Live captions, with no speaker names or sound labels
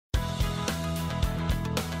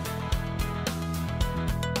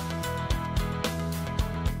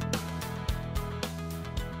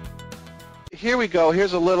here we go.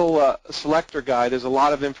 Here's a little selector guide. There's a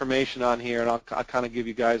lot of information on here, and I'll kind of give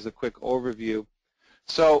you guys a quick overview.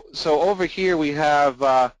 So over here we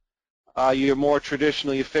have your more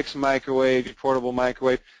traditional, your fixed microwave, your portable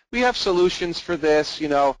microwave. We have solutions for this.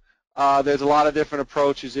 There's a lot of different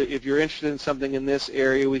approaches. If you're interested in something in this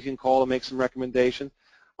area, we can call and make some recommendations.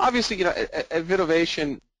 Obviously, at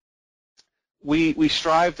Vidovation, we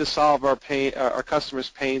strive to solve our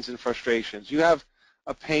customers' pains and frustrations. You have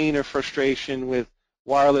a pain or frustration with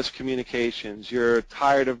wireless communications. You're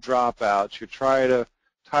tired of dropouts. You're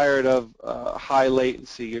tired of high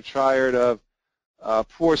latency. You're tired of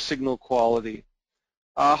poor signal quality.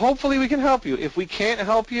 Hopefully we can help you. If we can't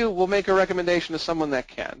help you, we'll make a recommendation to someone that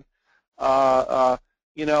can.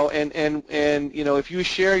 If you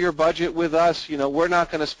share your budget with us, we're not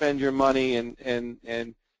going to spend your money,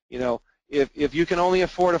 and if you can only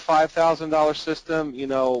afford a $5,000 system,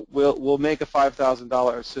 we'll make a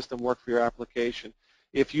 $5,000 system work for your application.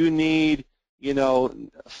 If you need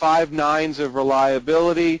 5 nines of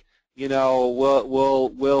reliability,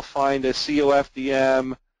 we'll find a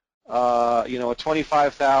COFDM, a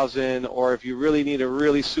 25,000, or if you really need a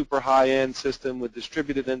really super high-end system with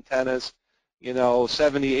distributed antennas,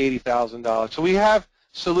 $70,000, $80,000. So we have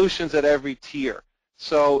solutions at every tier.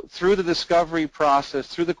 So through the discovery process,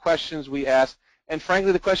 through the questions we ask, and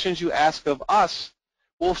frankly the questions you ask of us,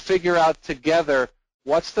 we'll figure out together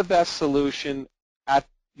what's the best solution at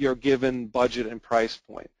your given budget and price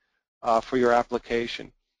point for your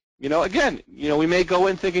application. Again, we may go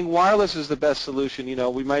in thinking wireless is the best solution.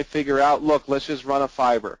 We might figure out, look, let's just run a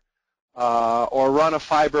fiber, or run a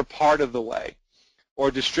fiber part of the way, or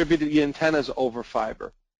distribute the antennas over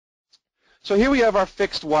fiber. So here we have our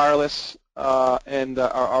fixed wireless and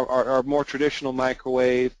our more traditional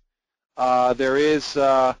microwave. These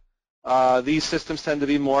systems tend to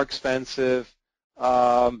be more expensive.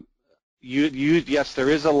 Yes, there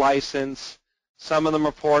is a license. Some of them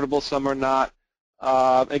are portable, some are not.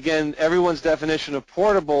 Again, everyone's definition of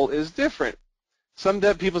portable is different. Some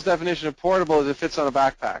people's definition of portable is it fits on a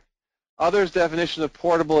backpack. Others' definition of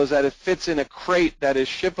portable is that it fits in a crate that is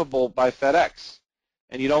shippable by FedEx,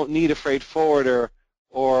 and you don't need a freight forwarder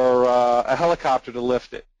or a helicopter to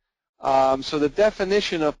lift it. So the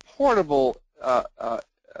definition of portable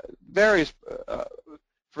varies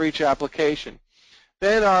for each application.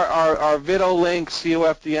 Then our VidoLink,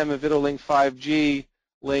 COFDM, and VidoLink 5G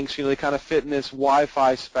links, they kind of fit in this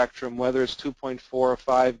Wi-Fi spectrum, whether it's 2.4 or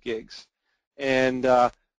 5 gigs. And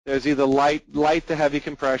there's either light to heavy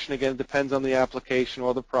compression, again, it depends on the application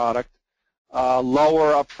or the product,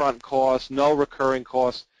 lower upfront costs, no recurring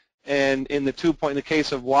costs, and in the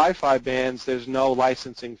case of Wi-Fi bands, there's no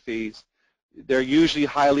licensing fees. They're usually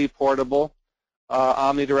highly portable,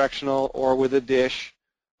 omnidirectional, or with a dish.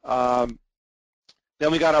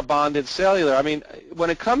 Then we got our bonded cellular. I mean, when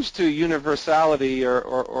it comes to universality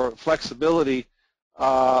or flexibility,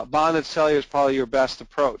 bonded cellular is probably your best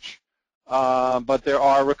approach. But there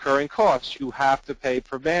are recurring costs. You have to pay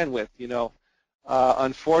per bandwidth.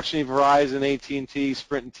 Unfortunately, Verizon, AT&T,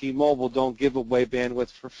 Sprint, and T-Mobile don't give away bandwidth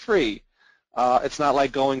for free. It's not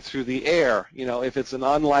like going through the air. If it's an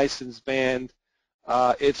unlicensed band,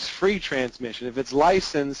 it's free transmission. If it's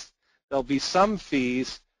licensed, there'll be some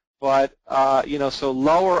fees. But, so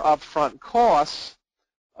lower upfront costs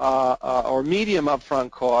or medium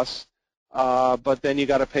upfront costs, but then you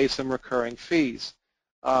got to pay some recurring fees.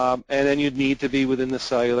 And then you'd need to be within the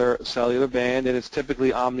cellular band, and it's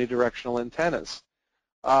typically omnidirectional antennas.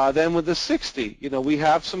 Then with the 60, we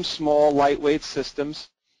have some small, lightweight systems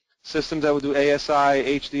that will do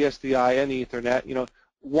ASI, HDSDI, and Ethernet,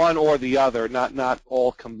 one or the other, not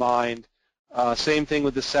all combined. Same thing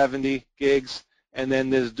with the 70 gigs. And then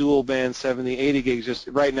there's dual band 70, 80 gigs. Just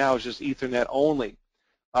right now it's just Ethernet only.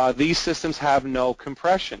 These systems have no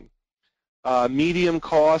compression. Medium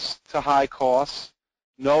costs to high costs,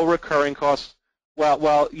 no recurring costs.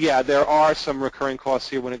 Well, yeah, there are some recurring costs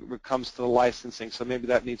here when it comes to the licensing, so maybe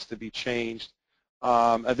that needs to be changed.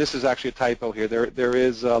 This is actually a typo here. There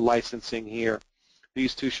is licensing here.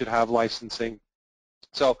 These two should have licensing.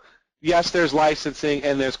 So yes, there's licensing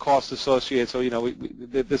and there's costs associated. So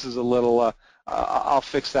this is a little. I'll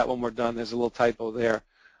fix that when we're done. There's a little typo there.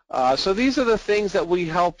 So these are the things that we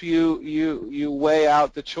help you weigh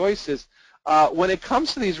out the choices. When it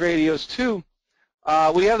comes to these radios too,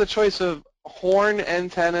 we have the choice of horn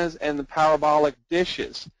antennas and the parabolic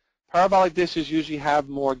dishes. Parabolic dishes usually have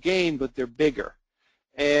more gain, but they're bigger.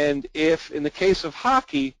 And if, in the case of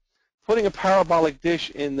hockey, putting a parabolic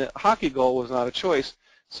dish in the hockey goal was not a choice.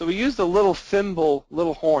 So we used a little thimble,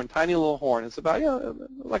 little horn, tiny little horn. It's about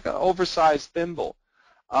like an oversized thimble.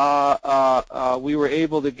 we were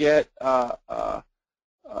able to get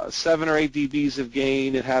 7 or 8 dBs of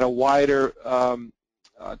gain. It had a wider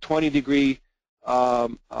 20-degree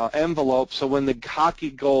envelope, so when the hockey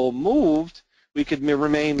goal moved, we could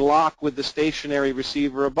remain locked with the stationary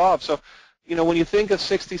receiver above. So, you know, when you think of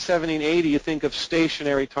 60, 70, and 80, you think of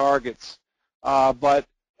stationary targets, but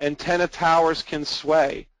antenna towers can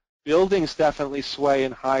sway. Buildings definitely sway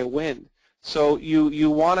in high wind. So you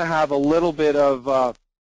want to have a little bit of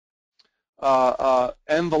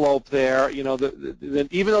envelope there. You know,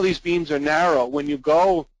 even though these beams are narrow, when you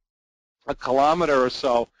go a kilometer or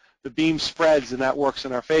so, the beam spreads, and that works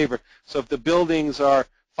in our favor. So if the buildings are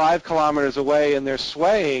 5 kilometers away and they're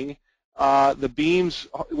swaying, the beams,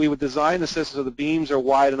 we would design the system so the beams are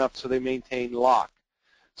wide enough so they maintain lock.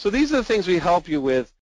 So these are the things we help you with.